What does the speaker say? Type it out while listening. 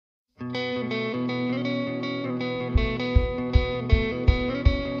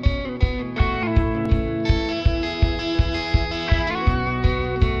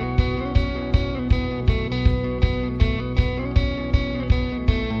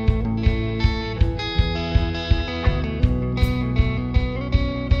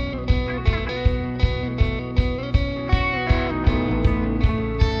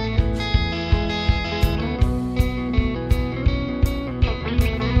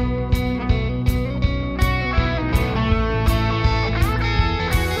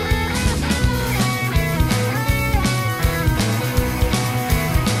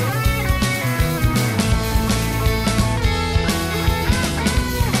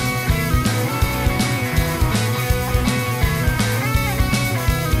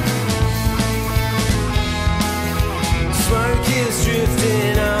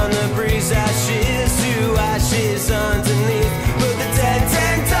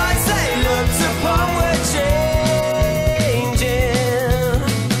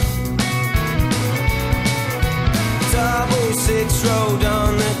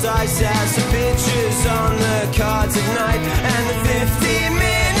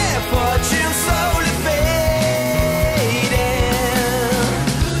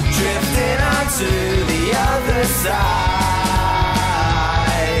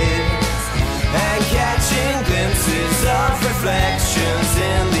showers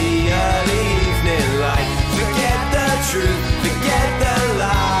in the early evening light. Forget the truth, forget the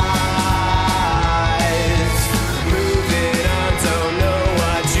lies. Moving on, don't know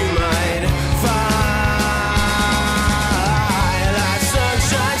what you might find. Like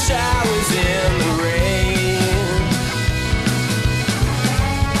sunshine showers in the rain.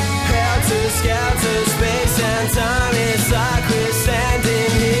 Helter skelter, space and time. It's like we're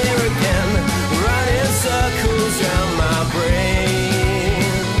standing here again, running circles round my brain.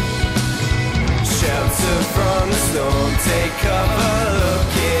 Shelter from the storm, take cover,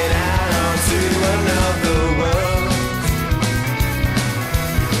 looking out onto another world.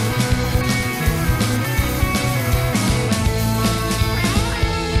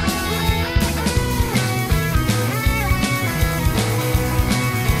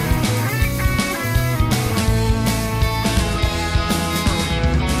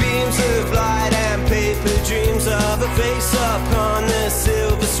 Beams of light and paper dreams of a face upon the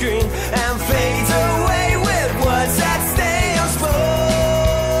silver screen, and fade away with words that stay unspoken.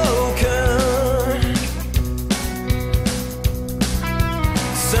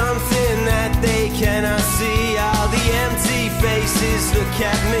 Something that they cannot see. All the empty faces look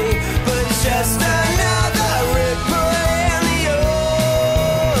at me, but it's just another ripple in the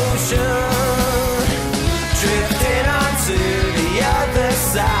ocean, drifting onto the other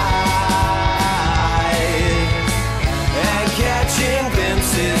side, and catching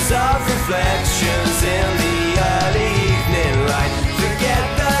glimpses of reflections in the early evening light. Forget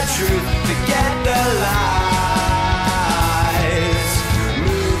the truth, forget the lies.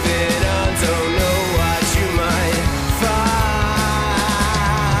 Moving on, don't know what you might find.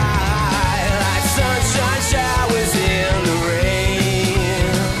 Like sunshine showers in the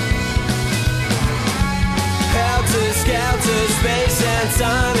rain. Helter skelter, space and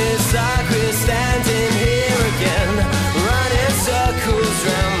time.